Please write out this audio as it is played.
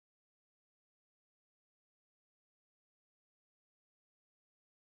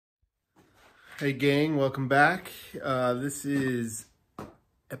Hey gang, welcome back. This is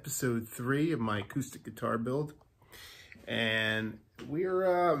episode 3 of my acoustic guitar build, and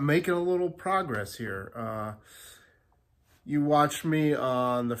we're making a little progress here. You watched me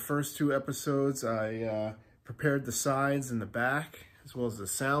on the first 2 episodes. I prepared the sides and the back as well as the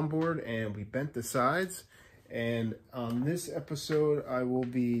soundboard, and we bent the sides. And on this episode, I will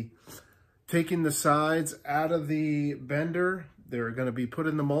be taking the sides out of the bender. They're going to be put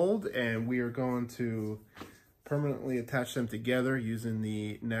in the mold, and we are going to permanently attach them together using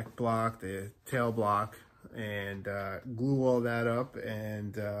the neck block, the tail block, and glue all that up,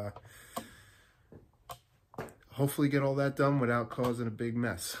 and hopefully get all that done without causing a big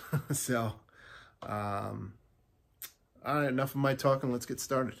mess. So, all right, enough of my talking. Let's get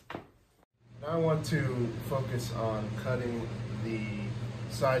started. Now I want to focus on cutting the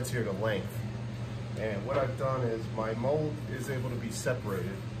sides here to length. And what I've done is my mold is able to be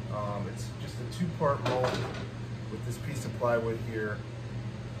separated. It's just a 2-part mold with this piece of plywood here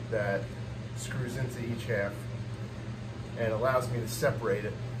that screws into each half and allows me to separate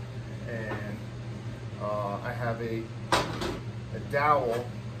it. And I have a dowel,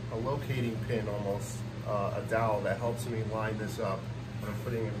 a locating pin almost, a dowel that helps me line this up when I'm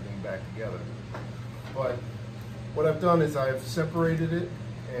putting everything back together. But what I've done is I've separated it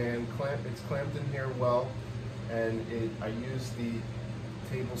and it's clamped in here well, and I use the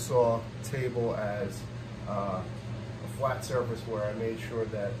table saw table as a flat surface where I made sure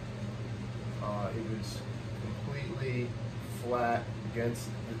that it was completely flat against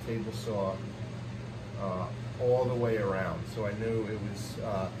the table saw all the way around, so I knew it was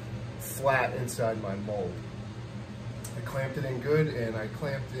flat inside my mold. I clamped it in good, and I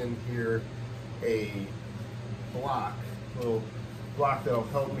clamped in here a little block that'll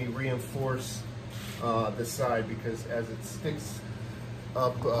help me reinforce the side, because as it sticks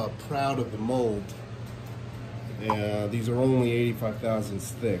up proud of the mold, these are only 85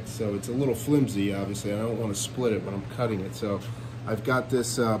 thousandths thick, so it's a little flimsy. Obviously I don't want to split it when I'm cutting it, so I've got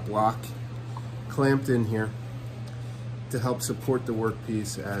this block clamped in here to help support the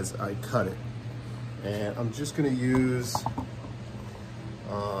workpiece as I cut it. And I'm just going to use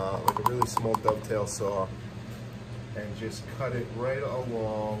like a really small dovetail saw and just cut it right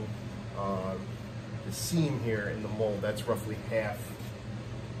along the seam here in the mold. That's roughly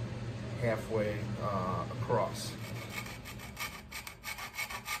halfway across.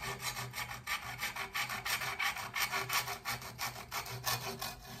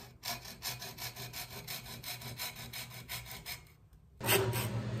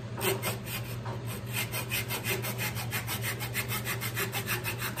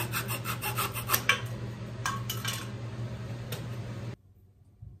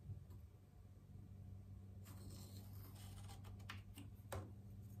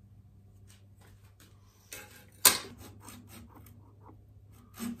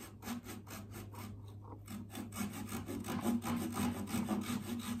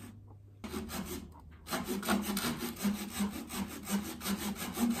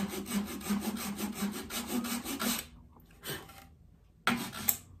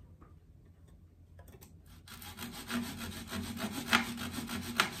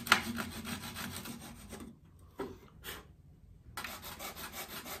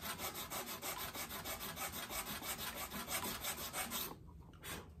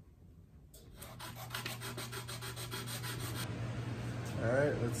 All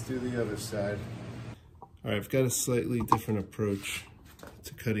right, let's do the other side. All right, I've got a slightly different approach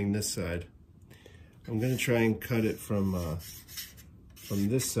to cutting this side. I'm gonna try and cut it from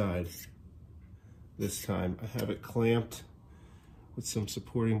this side this time. I have it clamped with some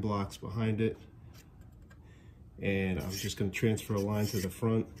supporting blocks behind it, and I'm just gonna transfer a line to the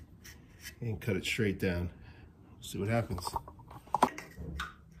front and cut it straight down. See what happens.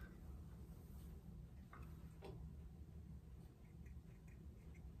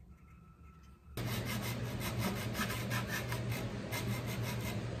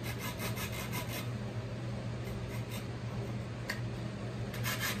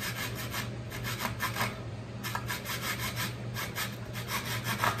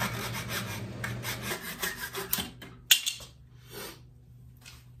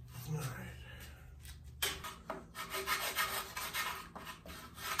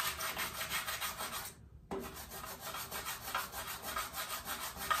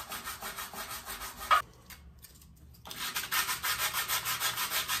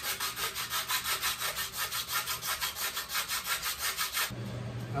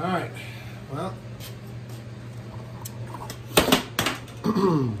 All right, well,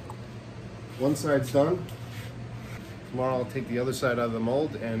 one side's done. Tomorrow I'll take the other side out of the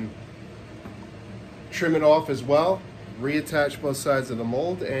mold and trim it off as well, reattach both sides of the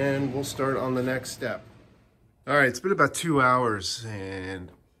mold, and we'll start on the next step. All right, it's been about 2 hours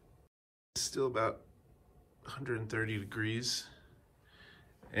and it's still about 130 degrees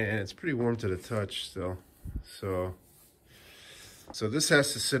and it's pretty warm to the touch still. So this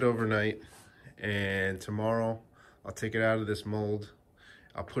has to sit overnight, and tomorrow I'll take it out of this mold.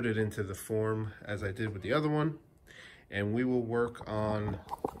 I'll put it into the form as I did with the other one, and we will work on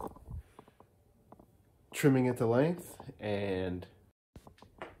trimming it to length and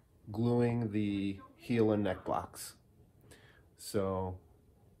gluing the heel and neck blocks. So,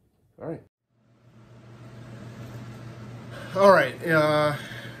 all right.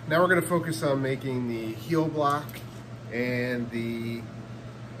 Now we're going to focus on making the heel block and the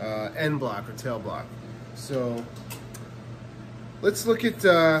end block or tail block. So let's look at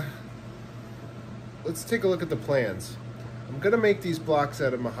let's take a look at the plans. I'm going to make these blocks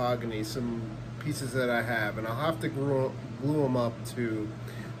out of mahogany, some pieces that I have, and I'll have to glue them up to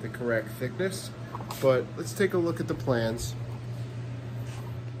the correct thickness. But let's take a look at the plans.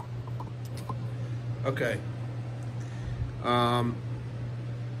 Okay.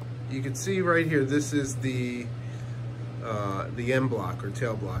 You can see right here, this is the end block or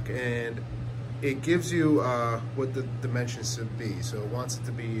tail block, and it gives you what the dimensions should be. So it wants it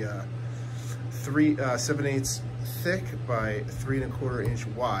to be 7/8 thick by 3 1/4 inch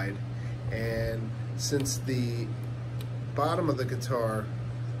wide, and since the bottom of the guitar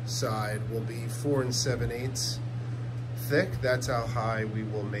side will be 4 7/8 thick, that's how high we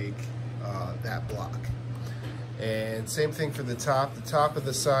will make that block. And same thing for the top. The top of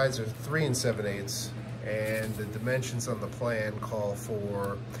the sides are 3 7/8, and the dimensions on the plan call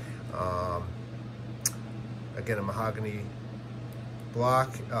for again a mahogany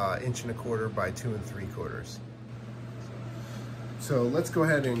block, 1 1/4 by 2 3/4. So let's go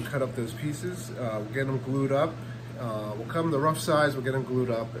ahead and cut up those pieces. We'll get them glued up. We'll come the rough size, we'll get them glued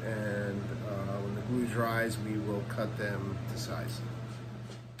up, and when the glue dries, we will cut them to size.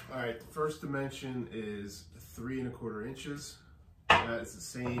 All right, the first dimension is 3 1/4 inches. That is the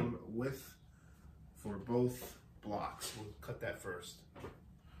same width for both blocks. We'll cut that first.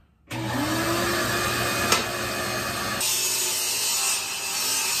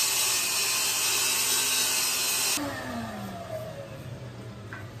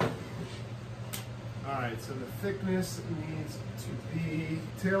 All right, so the thickness needs to be,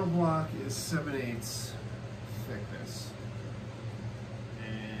 tail block is 7/8 thickness.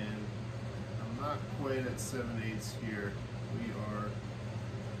 And I'm not quite at 7/8 here. We are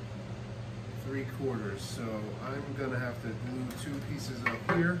 3/4, so I'm gonna have to glue 2 pieces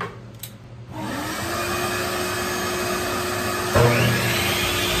up here.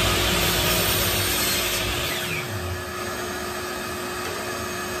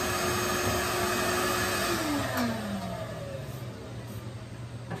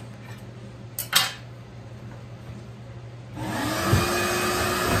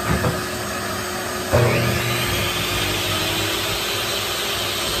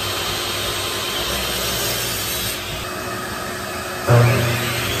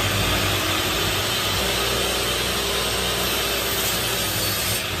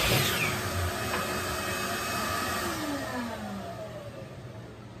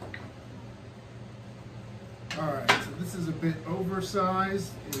 Alright, so this is a bit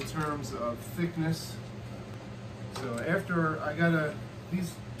oversized in terms of thickness. So after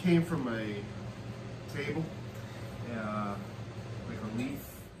these came from a table, like a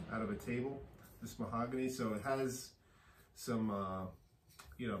leaf out of a table, this mahogany, so it has some,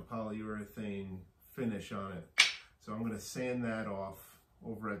 polyurethane finish on it. So I'm going to sand that off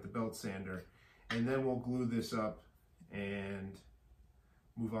over at the belt sander, and then we'll glue this up and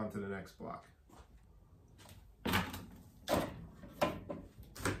move on to the next block.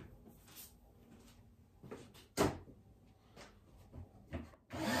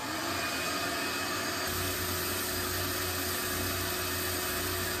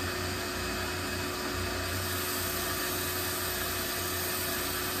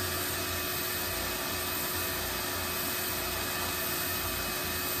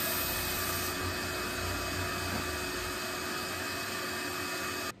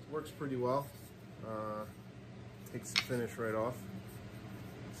 Works pretty well. Takes the finish right off.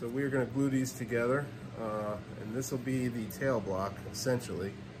 So we're going to glue these together, and this will be the tail block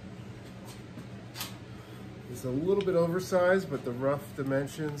essentially. It's a little bit oversized, but the rough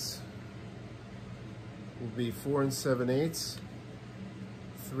dimensions will be 4 7/8,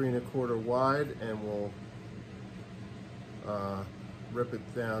 3 1/4 wide, and we'll rip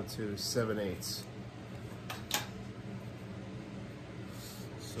it down to 7/8.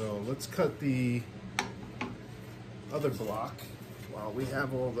 So let's cut the other block while we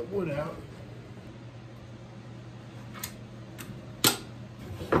have all the wood out.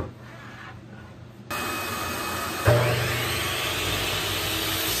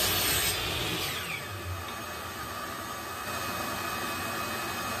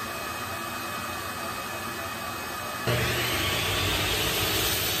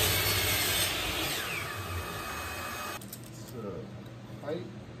 Height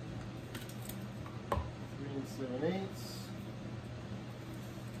 3 7/8.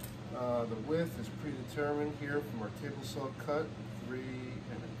 The width is predetermined here from our table saw cut, 3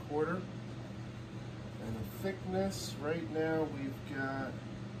 1/4. And the thickness right now we've got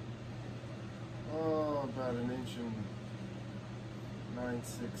about 1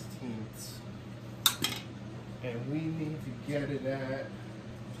 9/16. And we need to get it at,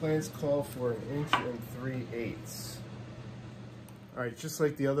 plans call for 1 3/8. All right, just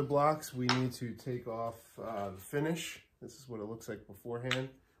like the other blocks, we need to take off the finish. This is what it looks like beforehand.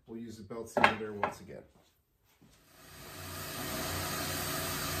 We'll use the belt sander once again.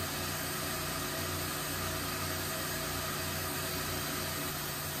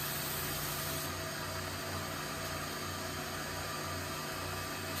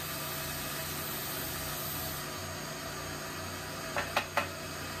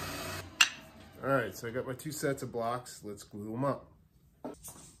 All right, so I got my 2 sets of blocks. Let's glue them up.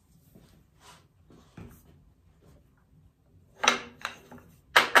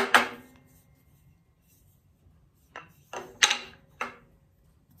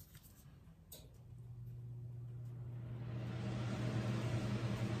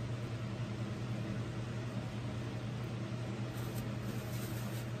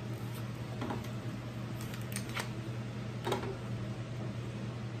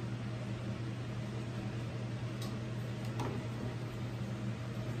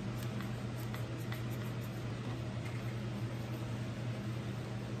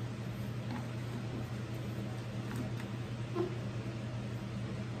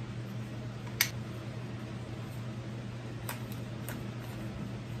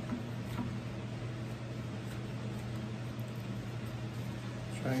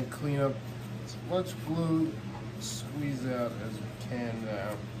 Try and clean up as much glue, squeeze out as we can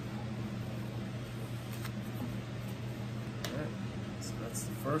now. Alright, so that's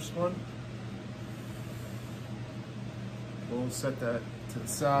the first one. We'll set that to the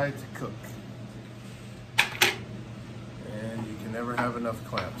side to cook. And you can never have enough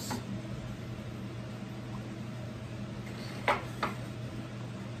clamps.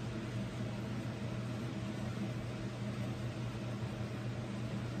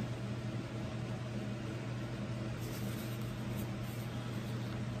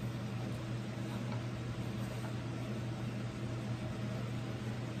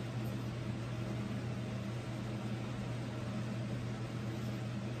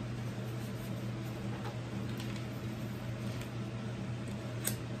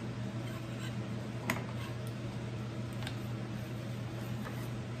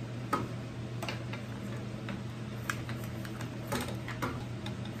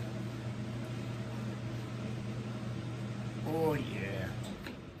 Oh yeah.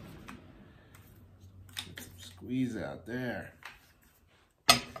 Get some squeeze out there.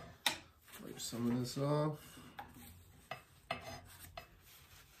 Wipe some of this off.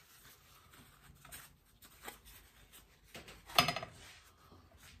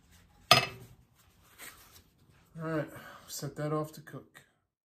 Alright, set that off to cook.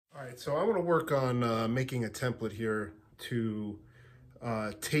 Alright, so I'm going to work on making a template here to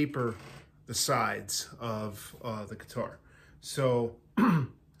taper the sides of the guitar. So,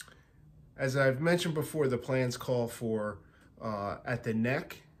 as I've mentioned before, the plans call for, at the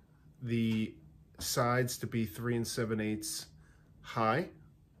neck, the sides to be 3 7/8 high.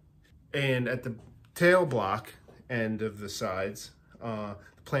 And at the tail block end of the sides, the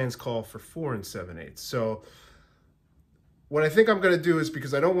plans call for 4 7/8. So, what I think I'm going to do is,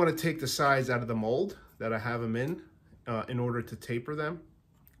 because I don't want to take the sides out of the mold that I have them in order to taper them,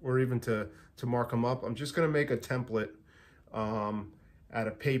 or even to mark them up, I'm just going to make a template out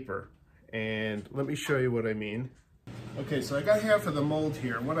of paper. And let me show you what I mean. Okay, so I got half of the mold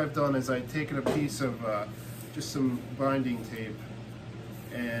here. What I've done is I've taken a piece of just some binding tape,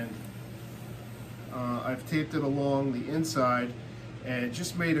 and I've taped it along the inside and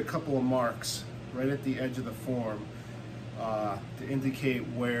just made a couple of marks right at the edge of the form to indicate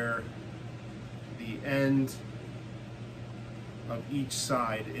where the end of each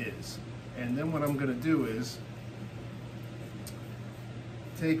side is. And then what I'm going to do is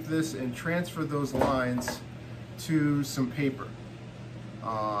take this and transfer those lines to some paper,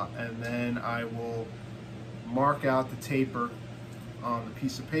 and then I will mark out the taper on the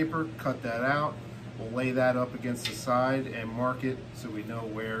piece of paper, cut that out. We'll lay that up against the side and mark it so we know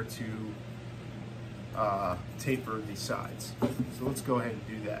where to taper the sides. So let's go ahead and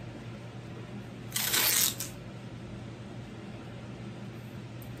do that.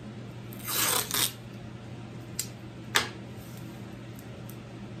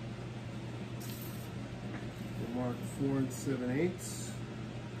 We'll mark 4 7/8.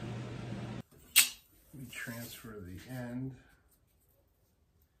 We transfer the end.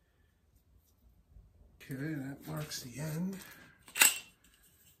 Okay, that marks the end.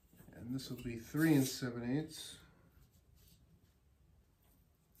 And this will be 3 7/8.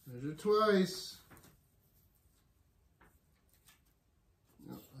 Measure twice.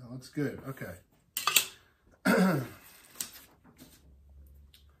 Oh, that looks good. Okay.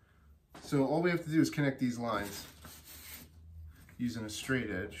 So all we have to do is connect these lines using a straight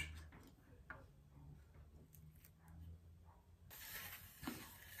edge.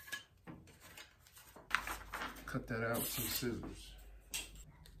 Cut that out with some scissors.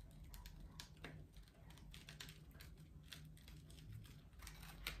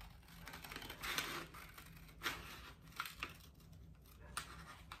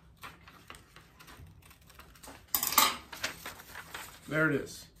 There it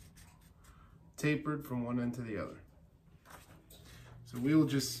is, tapered from one end to the other. So we will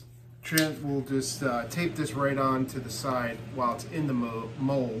just tape this right on to the side while it's in the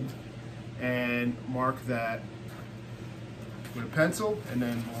mold and mark that with a pencil, and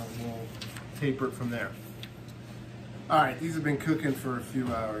then we'll taper it from there. All right, these have been cooking for a few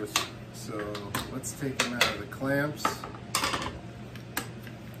hours, so let's take them out of the clamps.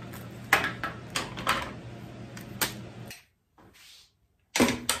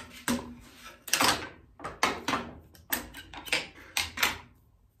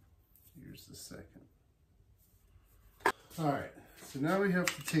 Here's the second. All right, so now we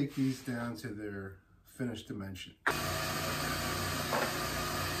have to take these down to their finished dimension.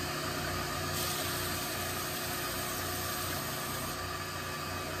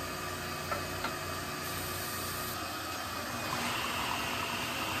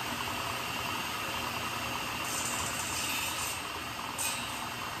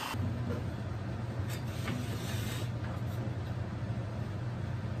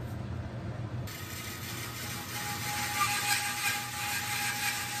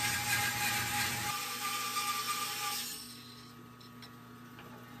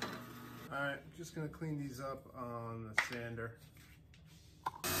 Alright, I'm just going to clean these up on the sander.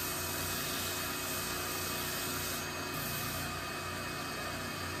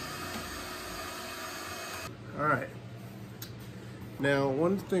 Alright, now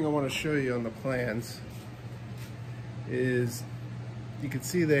one thing I want to show you on the plans is you can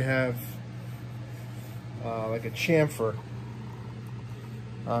see they have like a chamfer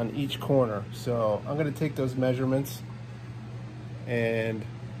on each corner. So I'm going to take those measurements and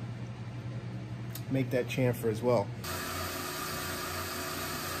make that chamfer as well.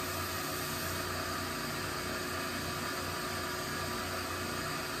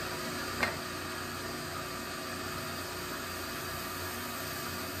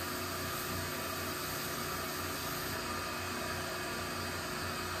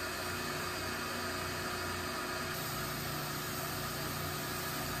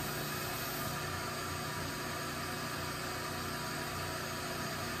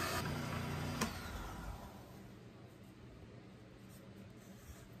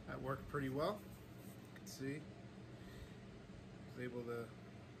 Worked pretty well. You can see I was able to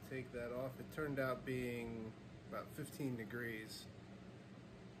take that off. It turned out being about 15 degrees.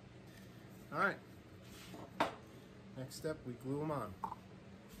 All right, next step, we glue them on.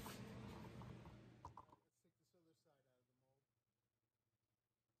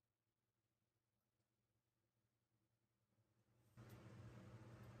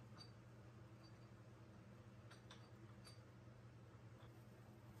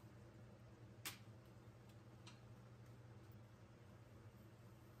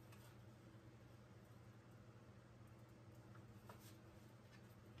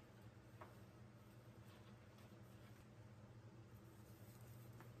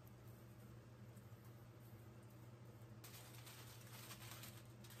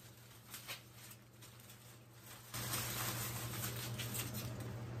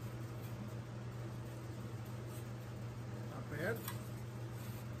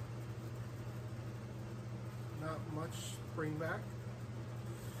 Not much spring back.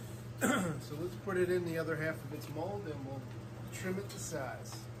 So let's put it in the other half of its mold and we'll trim it to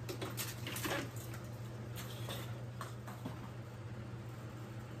size.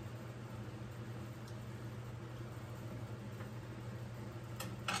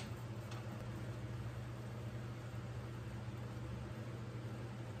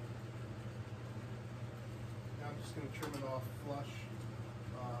 Just going to trim it off flush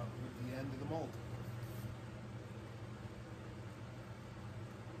with the end of the mold.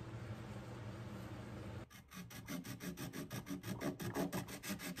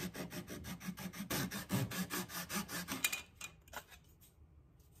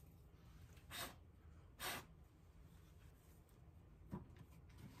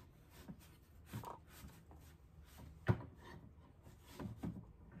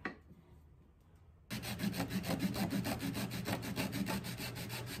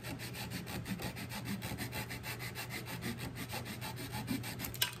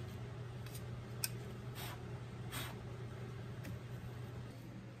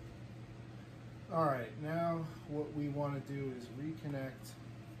 All right, now what we want to do is reconnect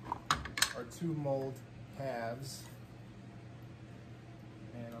our two mold halves,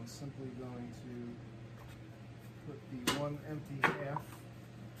 and I'm simply going to put the one empty half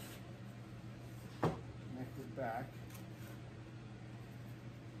connected back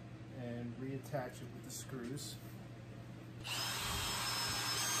and reattach it with the screws.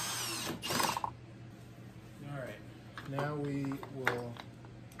 All right, now we will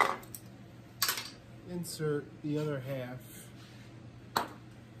insert the other half, the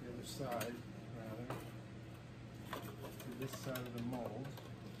other side rather, to this side of the mold.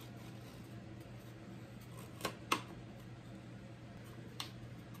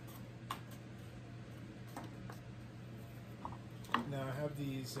 Now I have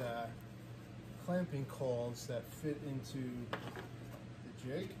these clamping cauls that fit into the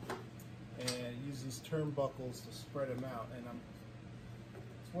jig, and use these turnbuckles to spread them out. And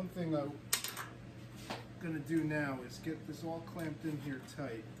it's one thing I'm going to do now is get this all clamped in here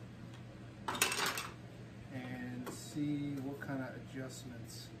tight and see what kind of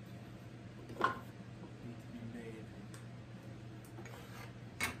adjustments need to be made.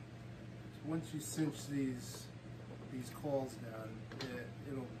 So once you cinch these cauls down,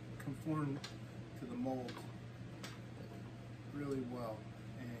 it'll conform to the mold really well,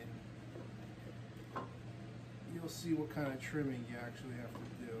 and you'll see what kind of trimming you actually have to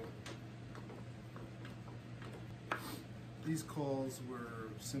do. These cauls were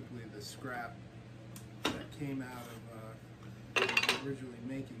simply the scrap that came out of originally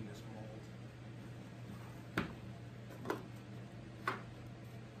making this mold.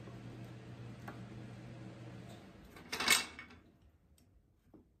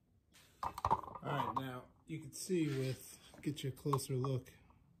 Alright, now you can see get you a closer look,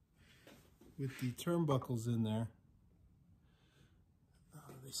 with the turnbuckles in there,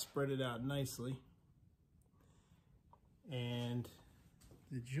 they spread it out nicely. And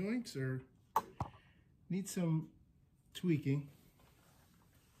the joints need some tweaking.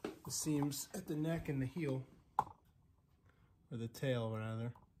 The seams at the neck and the heel, or the tail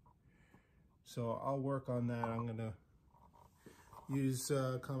rather. So I'll work on that. I'm gonna use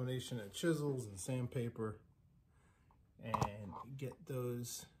a combination of chisels and sandpaper and get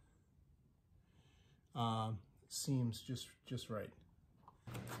those seams just right.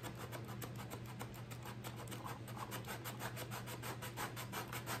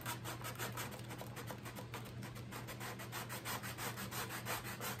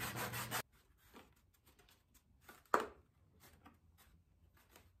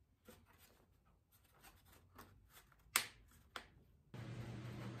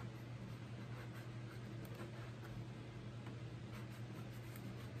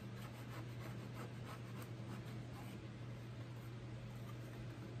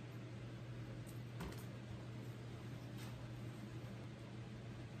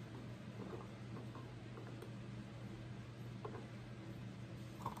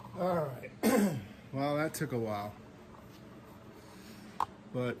 All right, well, that took a while,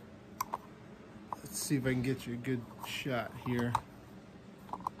 but let's see if I can get you a good shot here.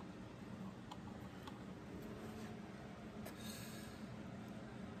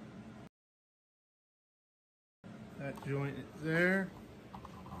 That joint is there.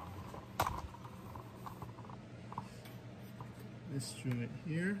 This joint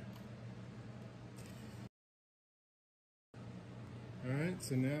here. Alright,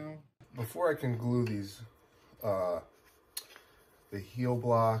 so now, before I can glue these, the heel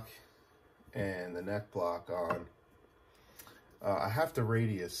block and the neck block on, I have to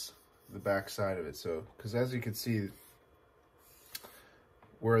radius the back side of it. So, because as you can see,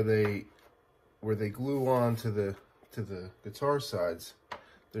 where they glue on to the guitar sides,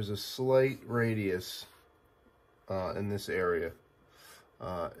 there's a slight radius in this area.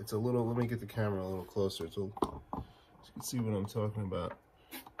 It's a little, let me get the camera a little closer so you can see what I'm talking about.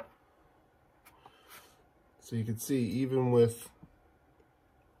 So you can see, even with,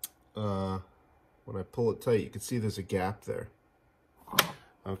 well, when I pull it tight, you can see there's a gap there.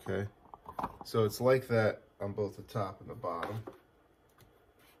 Okay, so it's like that on both the top and the bottom.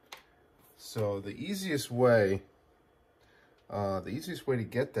 So the easiest way to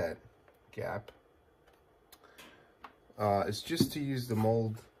get that gap is just to use the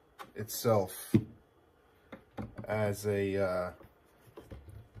mold itself as a,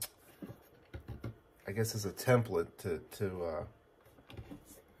 I guess as a template to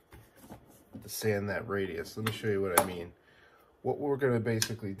sand that radius. Let me show you what I mean. What we're going to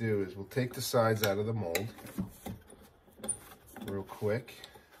basically do is we'll take the sides out of the mold real quick.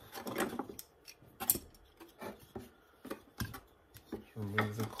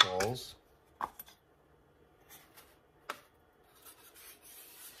 Remove the cawls.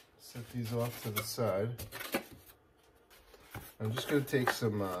 Set these off to the side. I'm just going to take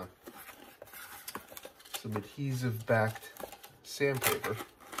some adhesive backed sandpaper.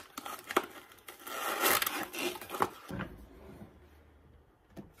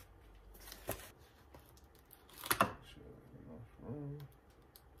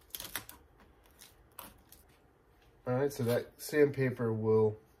 Alright, so that sandpaper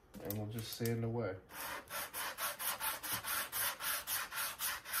we'll just sand away.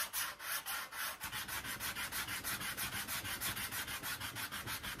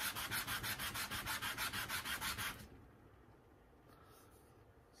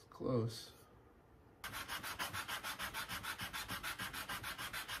 It's close.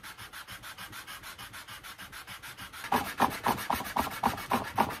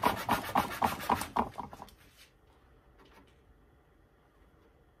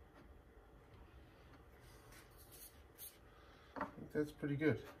 That's pretty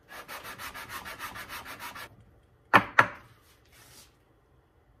good.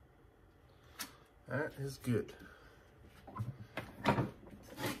 That is good.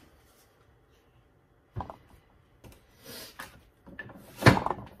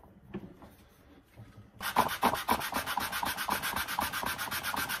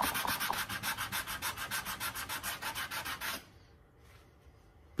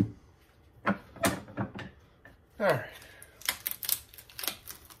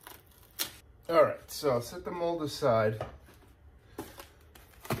 All right, so I'll set the mold aside.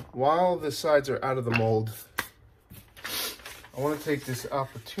 While the sides are out of the mold, I want to take this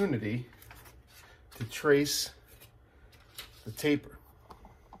opportunity to trace the taper.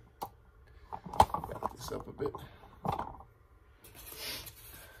 Back this up a bit.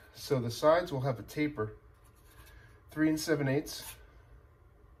 So the sides will have a taper 3 7/8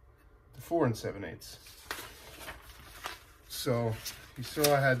 to 4 7/8. So you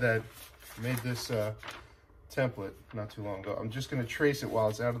saw I had that, made this template not too long ago. I'm just going to trace it while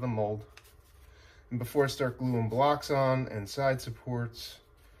it's out of the mold. And before I start gluing blocks on and side supports,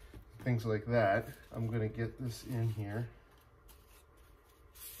 things like that, I'm going to get this in here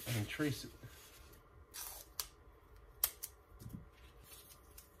and trace it.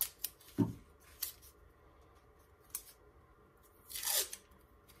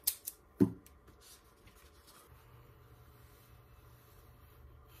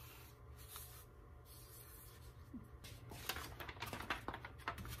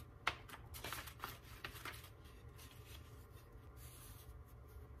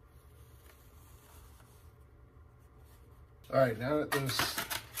 All right, now that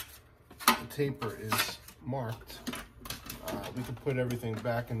the taper is marked, we can put everything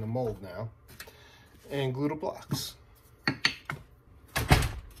back in the mold now and glue the blocks.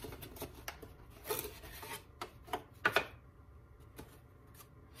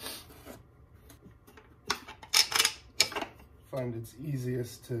 Find it's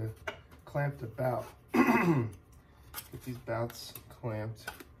easiest to clamp the bout. Get these bouts clamped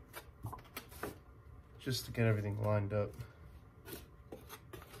just to get everything lined up.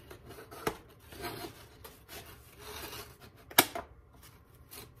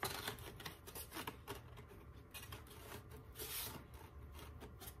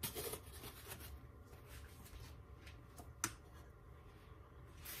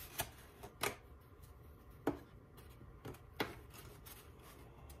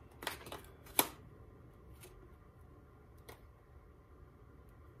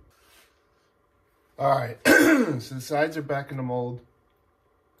 All right, so the sides are back in the mold,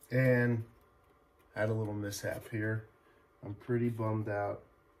 and I had a little mishap here. I'm pretty bummed out.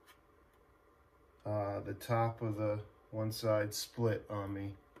 The top of the one side split on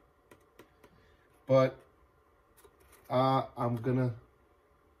me, but I'm gonna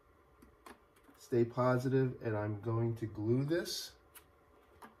stay positive, and I'm going to glue this,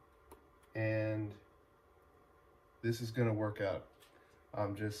 and this is gonna work out.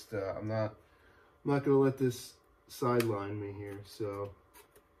 I'm not I'm not going to let this sideline me here, so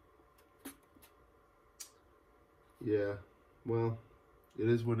yeah, well, it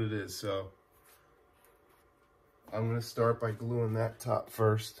is what it is. So I'm going to start by gluing that top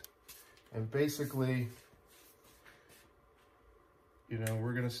first. And basically, you know,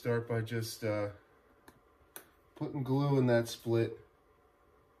 we're going to start by just putting glue in that split,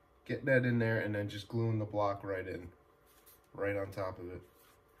 getting that in there, and then just gluing the block right in, right on top of it.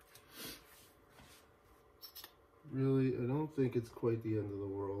 Really, I don't think it's quite the end of the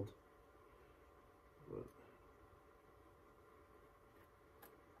world. But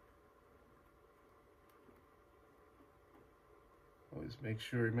always make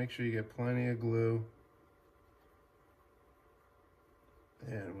sure you get plenty of glue.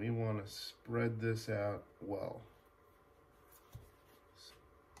 And we want to spread this out well.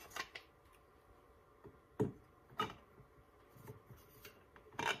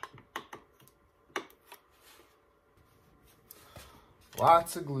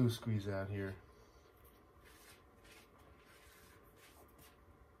 Lots of glue squeeze out here.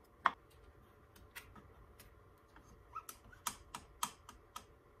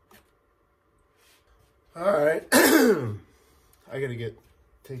 All right, I gotta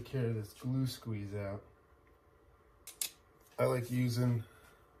take care of this glue squeeze out. I like using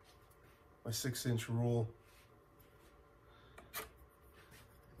my 6-inch rule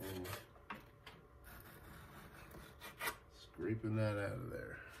and scraping that out of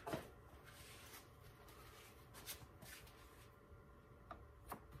there.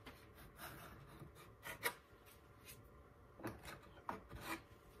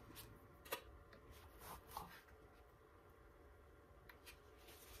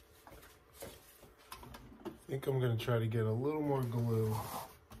 I think I'm going to try to get a little more glue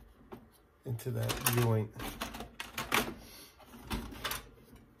into that joint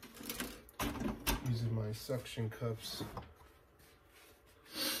using my suction cups.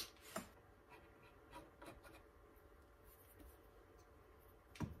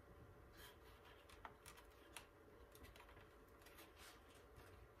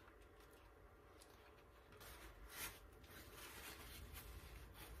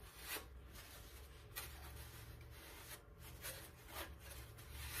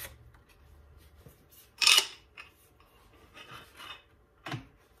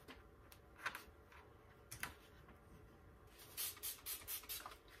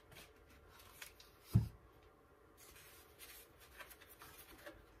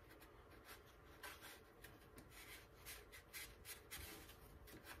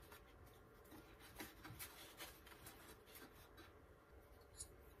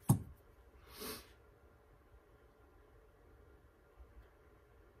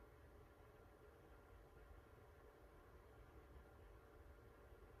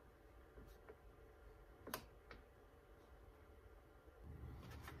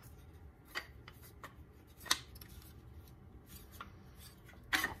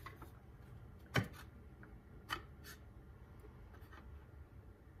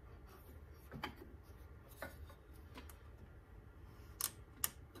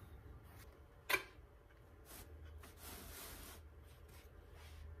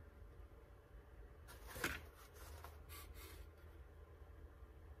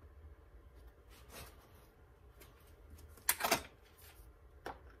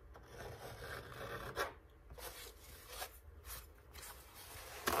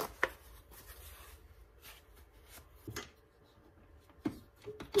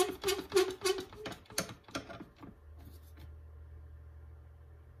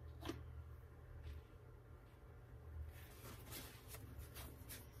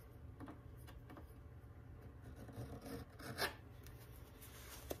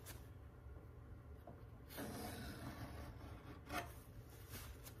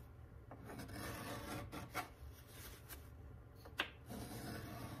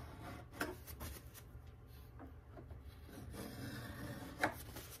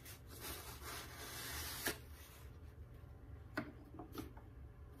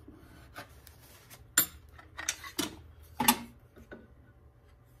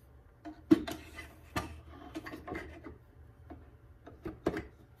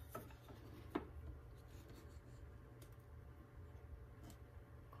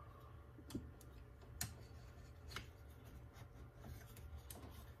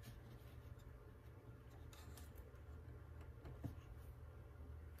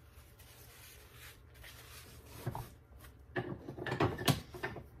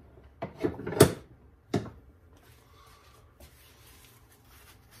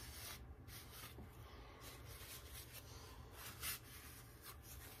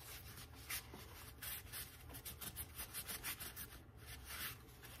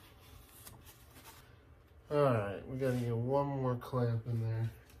 All right, we gotta get one more clamp in there.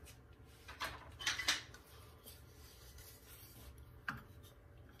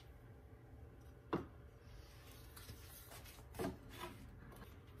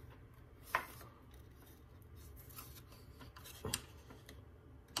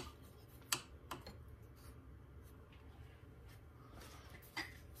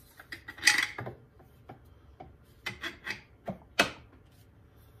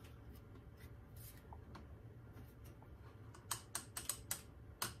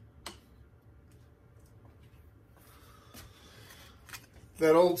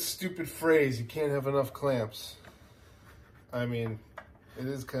 That old stupid phrase, you can't have enough clamps. I mean, it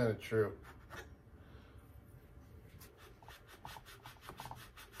is kind of true.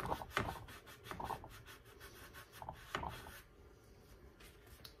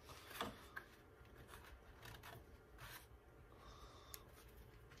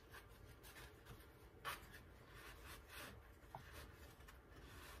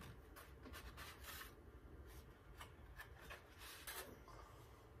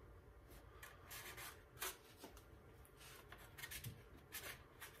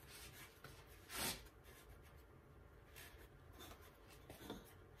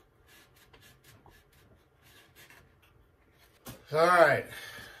 All right.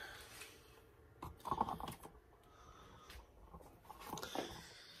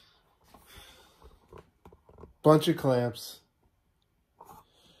 Bunch of clamps.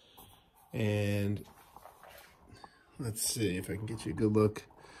 And let's see if I can get you a good look.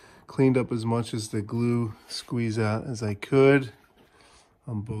 Cleaned up as much as the glue squeeze out as I could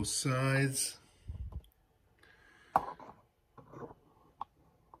on both sides.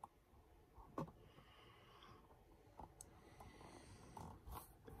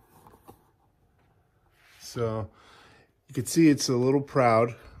 So you can see it's a little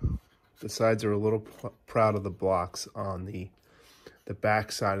proud. The sides are a little proud of the blocks on the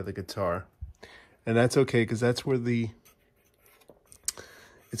back side of the guitar. And that's okay, because that's where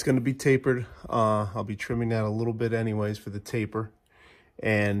it's going to be tapered. I'll be trimming that a little bit anyways for the taper.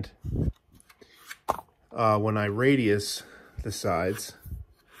 And when I radius the sides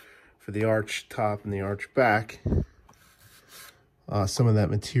for the arch top and the arch back, some of that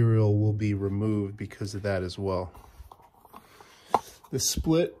material will be removed because of that as well. The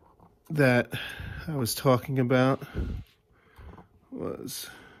split that I was talking about was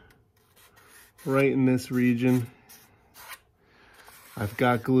right in this region. I've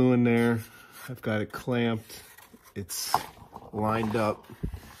got glue in there. I've got it clamped. It's lined up.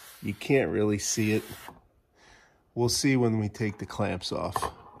 You can't really see it. We'll see when we take the clamps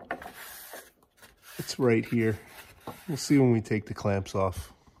off. It's right here. We'll see when we take the clamps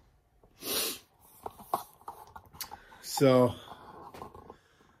off. So,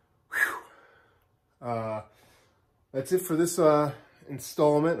 that's it for this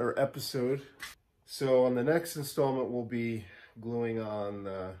installment or episode. So on the next installment, we'll be gluing on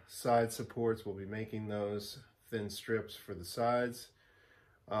the side supports. We'll be making those thin strips for the sides,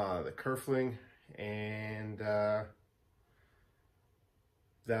 the kerfling, and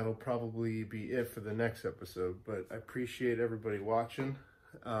that'll probably be it for the next episode. But I appreciate everybody watching.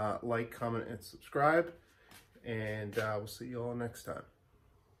 Like, comment, and subscribe, and we'll see you all next time.